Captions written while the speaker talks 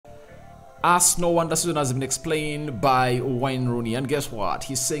Arsenal wonder season has been explained by Wayne Rooney, and guess what?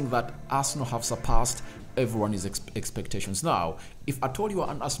 He's saying that Arsenal have surpassed everyone's expectations. Now, if at all you are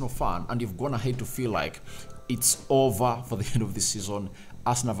an Arsenal fan and you've gone ahead to feel like it's over for the end of the season,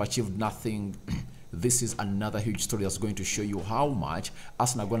 Arsenal have achieved nothing, this is another huge story that's going to show you how much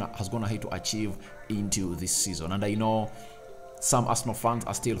Arsenal has gone ahead to achieve into this season. And I know some Arsenal fans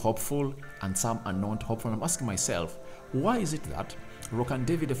are still hopeful and some are not hopeful. I'm asking myself, why is it that Rokani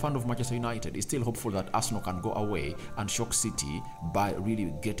David, a fan of Manchester United, is still hopeful that Arsenal can go away and shock City by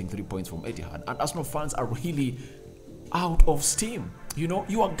really getting 3 points from Etihad, and Arsenal fans are really out of steam? You know,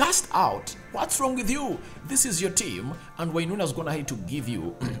 you are gassed out. What's wrong with you? This is your team, and Wayne Rooney has gone ahead to give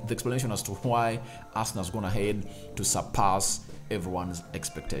you the explanation as to why Arsenal has gone ahead to surpass everyone's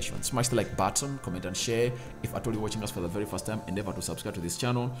expectations. Smash the like button, comment and share. If at all you're watching us for the very first time, endeavor to subscribe to this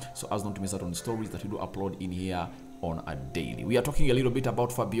channel so as not to miss out on the stories that we do upload in here on a daily. We are talking a little bit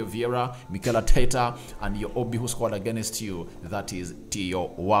about Fabio Vieira, Mikel Arteta, and your Obi who scored against you, that is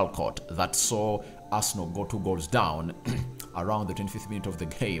Theo Walcott, that saw Arsenal go 2 goals down around the 25th minute of the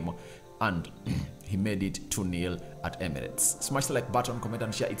game, and he made it 2-0 at Emirates. Smash the like button, comment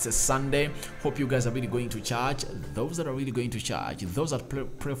and share. It's a Sunday. Hope you guys are really going to church. Those that are really going to church, those that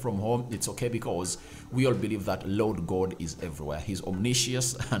pray from home, it's okay, because we all believe that Lord God is everywhere. He's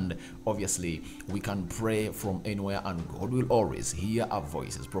omniscient, and obviously we can pray from anywhere and God will always hear our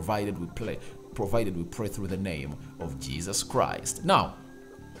voices, provided we pray through the name of Jesus Christ. Now,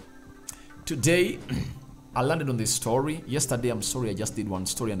 today I landed on this story. Yesterday, I'm sorry, I just did one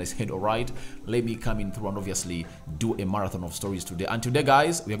story and I said, all right, let me come in through and obviously do a marathon of stories today. And today,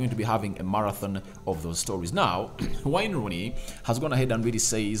 guys, we are going to be having a marathon of those stories. Now, Wayne Rooney has gone ahead and really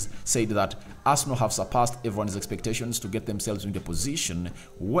said that Arsenal have surpassed everyone's expectations to get themselves into a position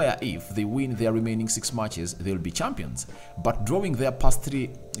where if they win their remaining 6 matches, they'll be champions. But drawing their past 3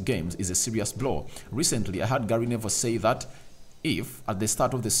 games is a serious blow. Recently, I heard Gary Neville say that if at the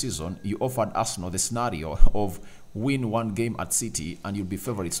start of the season you offered Arsenal the scenario of win 1 game at City and you'd be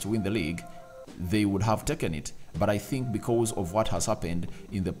favorites to win the league, they would have taken it. But I think because of what has happened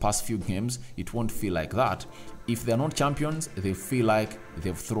in the past few games, it won't feel like that. If they're not champions, they feel like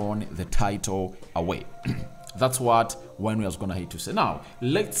they've thrown the title away. That's what Wayne was gonna hate to say. Now,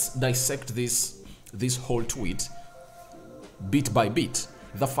 let's dissect this whole tweet bit by bit.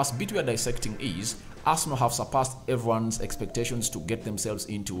 The first bit we are dissecting is Arsenal have surpassed everyone's expectations to get themselves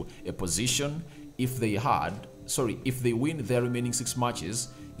into a position if they win their remaining 6 matches,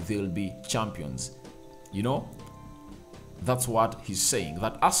 they'll be champions. You know, that's what he's saying,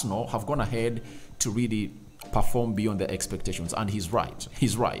 that Arsenal have gone ahead to really perform beyond their expectations, and he's right.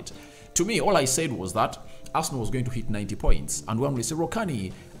 He's right. To me, all I said was that Arsenal was going to hit 90 points, and when we say,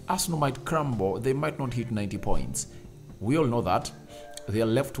 Rokani, Arsenal might crumble, they might not hit 90 points. We all know that they are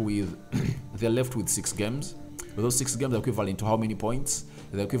left with 6 games. Those 6 games are equivalent to how many points?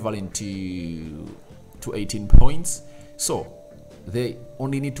 They're equivalent to 18 points. So they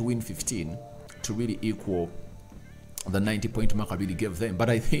only need to win 15 to really equal the 90-point mark I really gave them. But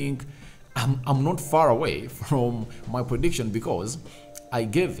I think I'm not far away from my prediction, because I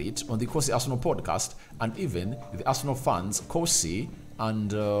gave it on the Kosi Arsenal podcast, and even the Arsenal fans, Kosi and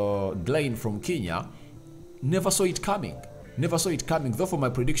Glenn from Kenya, never saw it coming. Therefore, my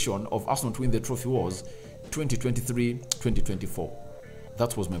prediction of Arsenal to win the trophy was 2023-2024.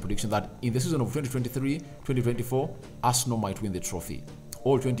 That was my prediction, that in the season of 2023-2024, Arsenal might win the trophy.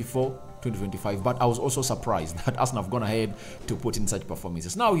 All 24-2025. But I was also surprised that Arsenal have gone ahead to put in such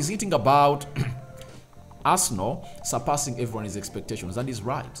performances. Now, he's hitting about Arsenal surpassing everyone's expectations, and he's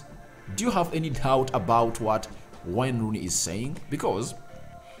right. Do you have any doubt about what Wayne Rooney is saying? Because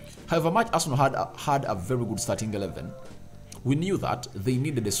however much Arsenal had a very good starting 11, we knew that they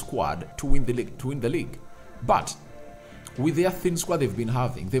needed a squad to win the league. But with their thin squad they've been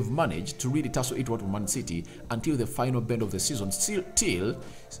having, they've managed to really tussle it out with Man City until the final bend of the season. Till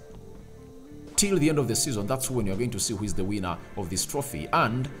the end of the season, that's when you're going to see who is the winner of this trophy.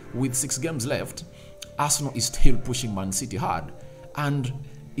 And with 6 games left, Arsenal is still pushing Man City hard. And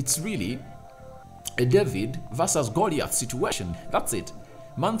it's really a David versus Goliath situation. That's it.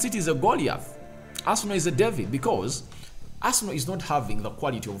 Man City is a Goliath. Arsenal is a David, because Arsenal is not having the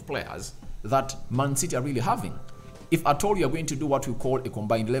quality of players that Man City are really having. If at all you are going to do what we call a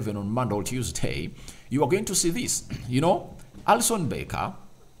combined 11 on Monday or Tuesday, you are going to see this. You know, Ederson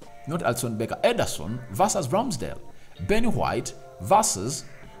versus Ramsdale, Ben White versus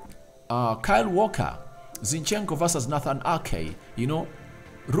Kyle Walker, Zinchenko versus Nathan Ake, you know,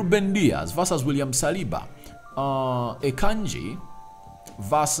 Ruben Diaz versus William Saliba, Akanji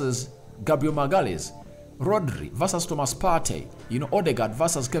versus Gabriel Magalhaes, Rodri versus Thomas Partey, Odegaard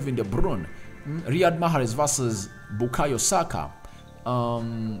versus Kevin De Bruyne, Riyad Mahrez versus Bukayo Saka,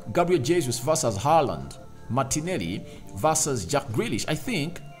 Gabriel Jesus versus Haaland, Martinelli versus Jack Grealish. I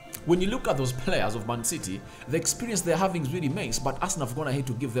think when you look at those players of Man City, the experience they're having is really immense, but Arsenal have gone ahead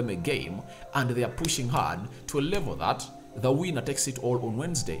to give them a game, and they are pushing hard to a level that the winner takes it all on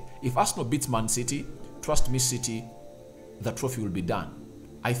Wednesday. If Arsenal beats Man City, trust me, City, the trophy will be done.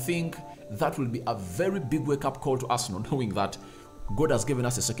 I think that will be a very big wake-up call to Arsenal, knowing that God has given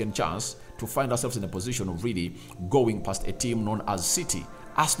us a second chance to find ourselves in a position of really going past a team known as City.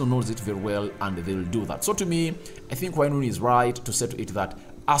 Arsenal knows it very well, and they'll do that. So to me, I think Wayne Rooney is right to say to it that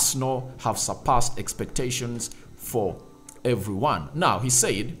Arsenal have surpassed expectations for everyone. Now, he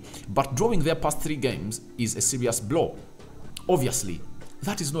said, but drawing their past 3 games is a serious blow. Obviously,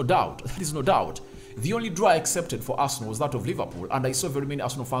 that is no doubt. That is no doubt. The only draw I accepted for Arsenal was that of Liverpool, and I saw very many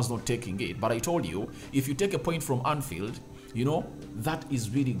Arsenal fans not taking it. But I told you, if you take a point from Anfield, that is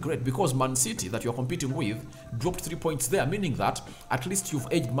really great, because Man City that you're competing with dropped 3 points there, meaning that at least you've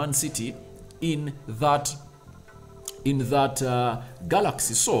edged Man City in that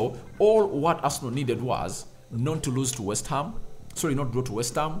galaxy. So all what Arsenal needed was not to lose to West Ham, not draw to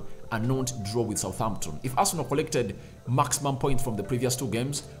West Ham, and not draw with Southampton. If Arsenal collected maximum points from the previous 2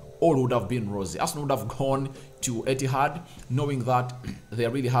 games, all would have been rosy. Arsenal would have gone to Etihad knowing that they're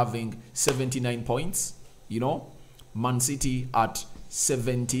really having 79 points, Man City at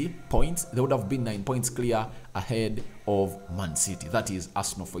 70 points. They would have been 9 points clear ahead of Man City. That is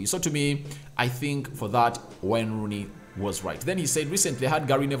Arsenal for you. So to me, I think for that, Wayne Rooney was right. Then he said recently, I had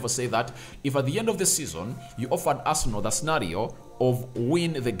Gary Neville say that if at the end of the season you offered Arsenal the scenario of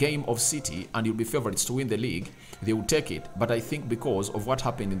win the game of City and you'll be favorites to win the league, they will take it. But I think because of what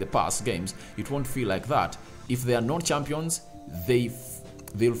happened in the past games, it won't feel like that. If they are not champions,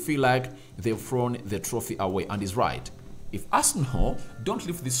 they'll feel like they've thrown the trophy away. And he's right. If Arsenal don't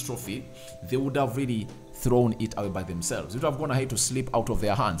lift this trophy, they would have really thrown it away by themselves. It would have gone ahead to slip out of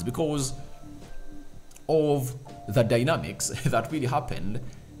their hands because of the dynamics that really happened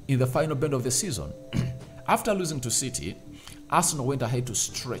in the final bend of the season. After losing to City, Arsenal went ahead to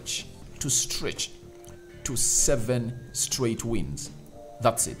stretch to 7 straight wins.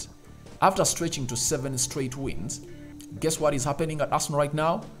 That's it. After stretching to 7 straight wins, guess what is happening at Arsenal right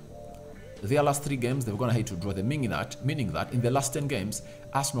now? Their last 3 games, they've gone ahead to draw them, meaning that in the last 10 games,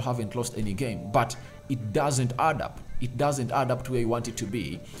 Arsenal haven't lost any game. But it doesn't add up. It doesn't add up to where you want it to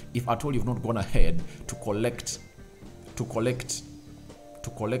be if at all you've not gone ahead to collect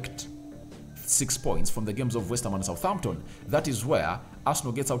 6 points from the games of West Ham and Southampton. That is where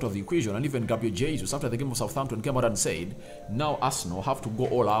Arsenal gets out of the equation. And even Gabriel Jesus, after the game of Southampton, came out and said, now Arsenal have to go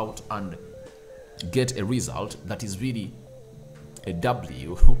all out and get a result that is really a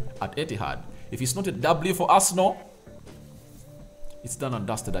W at Etihad. If it's not a W for Arsenal, it's done and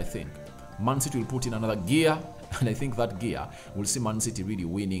dusted, I think. Man City will put in another gear, and I think that gear will see Man City really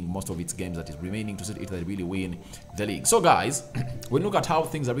winning most of its games that is remaining to see if they really win the league. So guys, when we look at how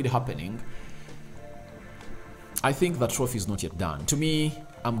things are really happening, I think the trophy is not yet done. To me,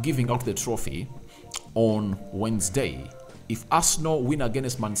 I'm giving out the trophy on Wednesday. If Arsenal win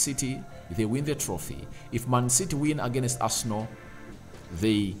against Man City, they win the trophy. If Man City win against Arsenal,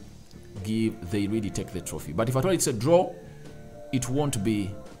 they really take the trophy. But if at all it's a draw, it won't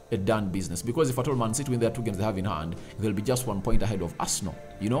be a done business, because if at all Man City win their 2 games they have in hand, they'll be just 1 point ahead of Arsenal,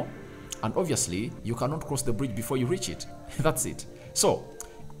 and obviously you cannot cross the bridge before you reach it. That's it. So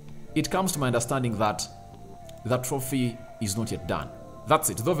it comes to my understanding that the trophy is not yet done. That's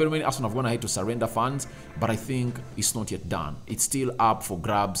it. Though very many Arsenal have gone ahead to surrender funds, but I think it's not yet done. It's still up for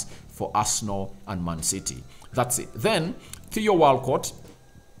grabs for Arsenal and Man City. That's it. Then Theo Walcott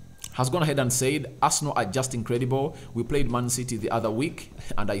has gone ahead and said Arsenal are just incredible. We played Man City the other week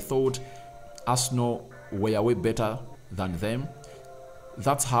and I thought Arsenal were way better than them.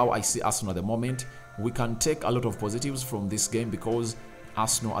 That's how I see Arsenal at the moment. We can take a lot of positives from this game because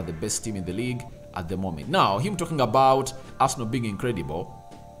Arsenal are the best team in the league at the moment. Now, him talking about Arsenal being incredible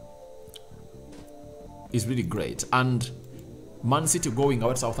is really great. And Man City going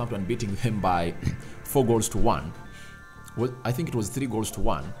out Southampton and beating them by 4 goals to 1. Well, I think it was 3 goals to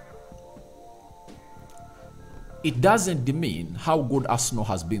 1. It doesn't demean how good Arsenal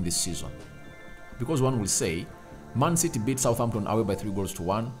has been this season. Because one will say, Man City beat Southampton away by 3 goals to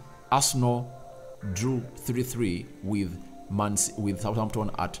 1. Arsenal drew 3-3 with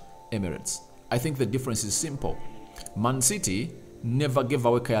Southampton at Emirates. I think the difference is simple. Man City never gave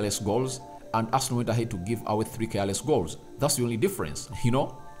away careless goals, and Arsenal went ahead to give away 3 careless goals. That's the only difference,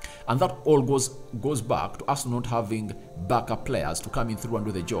 And that all goes back to Arsenal not having backup players to come in through and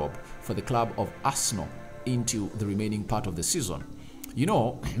do the job for the club of Arsenal. into the remaining part of the season. You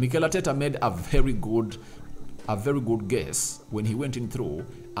know, Mikel Arteta made a very good guess when he went in through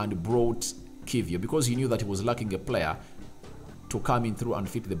and brought Kivio, because he knew that he was lacking a player to come in through and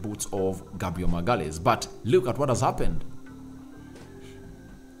fit the boots of Gabriel Magalhaes. But look at what has happened.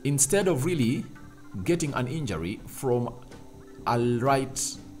 Instead of really getting an injury from a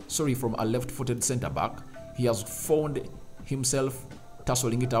left-footed centre-back, he has found himself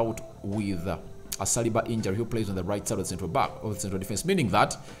tussling it out with a Saliba injury who plays on the right side of the central back of the central defense, meaning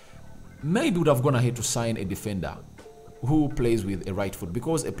that maybe would have gone ahead to sign a defender who plays with a right foot,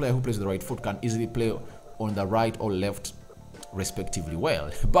 because a player who plays with the right foot can easily play on the right or left respectively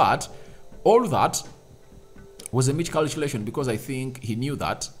well. But all that was a miscalculation, because I think he knew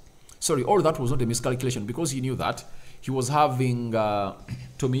that, all that was not a miscalculation, because he knew that he was having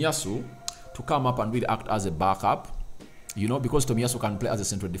Tomiyasu to come up and really act as a backup, you know, because Tomiyasu can play as a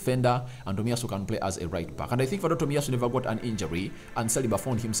central defender and Tomiyasu can play as a right back. And I think for Tomiyasu never got an injury and Saliba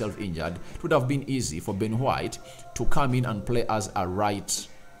found himself injured, it would have been easy for Ben White to come in and play as a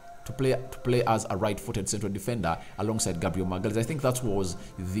right-footed central defender alongside Gabriel Magalhaes. I think that was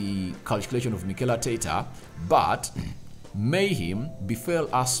the calculation of Mikel Arteta, but mayhem befell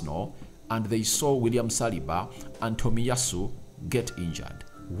Arsenal and they saw William Saliba and Tomiyasu get injured.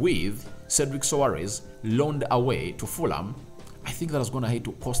 With Cedric Soares loaned away to Fulham, I think that was going to have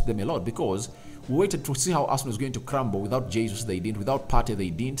to cost them a lot, because we waited to see how Arsenal is going to crumble. Without Jesus, they didn't. Without Partey, they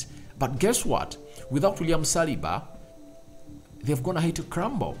didn't. But guess what? Without William Saliba, they've going to have to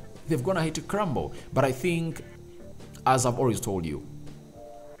crumble. They've going to have to crumble. But I think, as I've always told you,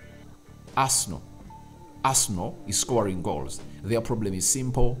 Arsenal is scoring goals. Their problem is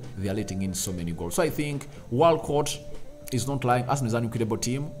simple. They are letting in so many goals. So I think Walcott is not lying. Arsenal is an incredible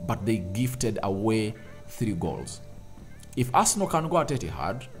team, but they gifted away 3 goals. If Arsenal can go at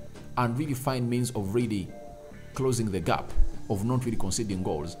Etihad and really find means of really closing the gap, of not really conceding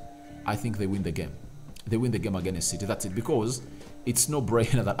goals, I think they win the game. They win the game against City. That's it, because it's no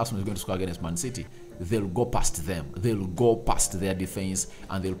brainer that Arsenal is going to score against Man City. They'll go past them. They'll go past their defense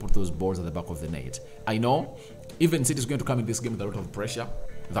and they'll put those balls at the back of the net. I know even City is going to come in this game with a lot of pressure.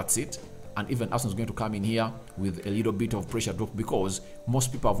 That's it. And even Arsenal is going to come in here with a little bit of pressure drop, because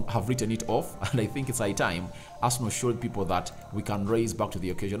most people have written it off. And I think it's high time Arsenal showed people that we can raise back to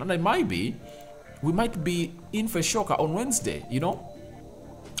the occasion. And we might be in for a shocker on Wednesday, you know.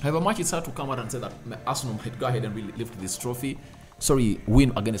 However much it's hard to come out and say that Arsenal might go ahead and really lift this trophy.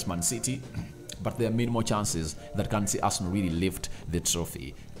 Win against Man City. But there are many more chances that can see Arsenal really lift the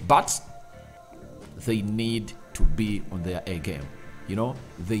trophy. But they need to be on their A game. You know,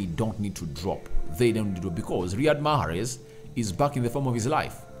 they don't need to drop. They don't need to drop, because Riyad Mahrez is back in the form of his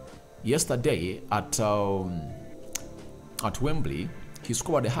life. Yesterday at Wembley, he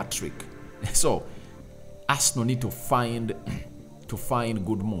scored a hat-trick. So Arsenal need to find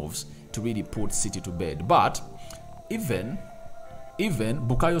good moves to really put City to bed. But even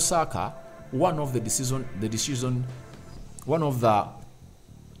Bukayo Saka, one of the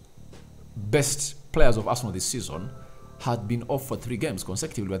best players of Arsenal this season, had been off for 3 games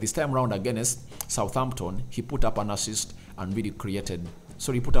consecutively. But this time around against Southampton, he put up an assist and really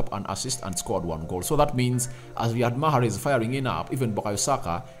scored 1 goal. So that means as Riyad Mahrez is firing in up, even Bukayo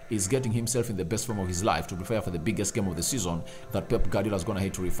Saka is getting himself in the best form of his life to prepare for the biggest game of the season that Pep Guardiola is going to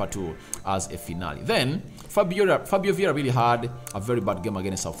have to refer to as a finale. Then Fabio Vieira really had a very bad game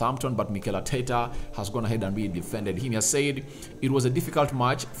against Southampton, but Mikel Arteta has gone ahead and really defended him. He has said it was a difficult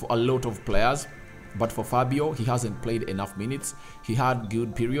match for a lot of players. But for Fabio, he hasn't played enough minutes. He had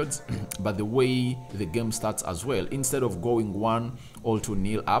good periods, but the way the game starts as well, instead of going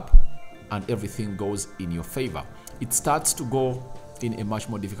 1-2-0 up and everything goes in your favor, it starts to go in a much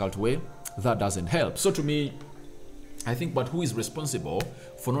more difficult way. That doesn't help. So to me, I think, but who is responsible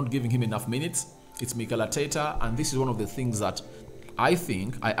for not giving him enough minutes? It's Mikel Arteta, and this is one of the things that I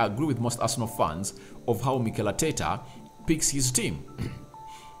think I agree with most Arsenal fans of how Mikel Arteta picks his team.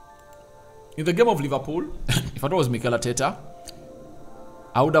 In the game of Liverpool, if I was Mikel Arteta,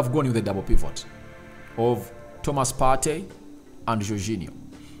 I would have gone with the double pivot of Thomas Partey and Jorginho.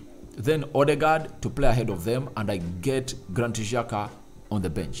 Then Odegaard to play ahead of them, and I get Granit Xhaka on the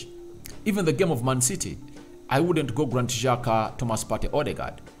bench. Even the game of Man City, I wouldn't go Granit Xhaka, Thomas Partey,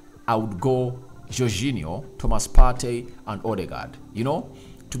 Odegaard. I would go Jorginho, Thomas Partey, and Odegaard. You know,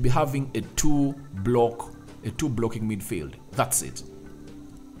 to be having a two blocking midfield. That's it.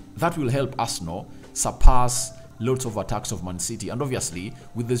 That will help Arsenal surpass lots of attacks of Man City. And obviously,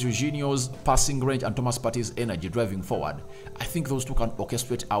 with the Jorginho's passing range and Thomas Partey's energy driving forward, I think those two can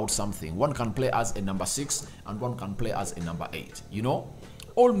orchestrate out something. One can play as a number 6 and one can play as a number 8, you know?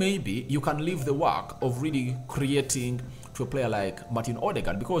 Or maybe you can leave the work of really creating to a player like Martin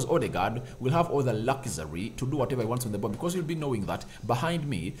Odegaard, because Odegaard will have all the luxury to do whatever he wants on the ball, because he'll be knowing that behind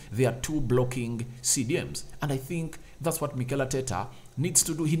me there are 2 blocking CDMs. And I think that's what Mikel Arteta needs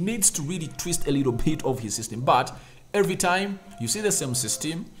to do. He needs to really twist a little bit of his system. But every time you see the same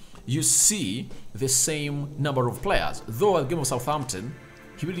system, you see the same number of players. Though at the game of Southampton,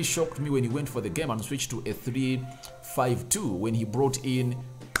 he really shocked me when he went for the game and switched to a 3-5-2 when he brought in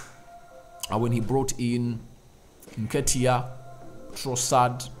Nketiah,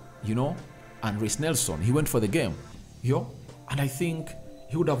 Trossard, you know, and Reece Nelson. He went for the game, you know, and I think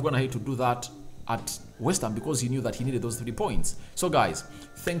he would have gone ahead to do that at West Ham because he knew that he needed those 3 points. So guys,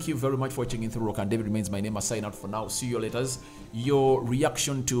 thank you very much for watching in through Rokani. David remains my name. I sign out for now. See you later. Your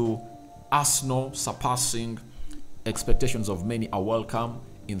reaction to Arsenal surpassing expectations of many are welcome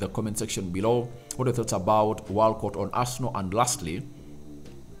in the comment section below. What are your thoughts about Walcott on Arsenal? And lastly,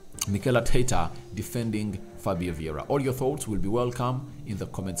 Mikel Arteta defending Fabio Vieira. All your thoughts will be welcome in the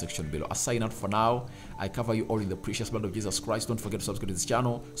comment section below. I sign out for now. I cover you all in the precious blood of Jesus Christ. Don't forget to subscribe to this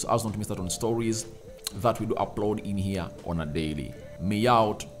channel so as not to miss out on stories that we do upload in here on a daily. Me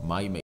out, my mate.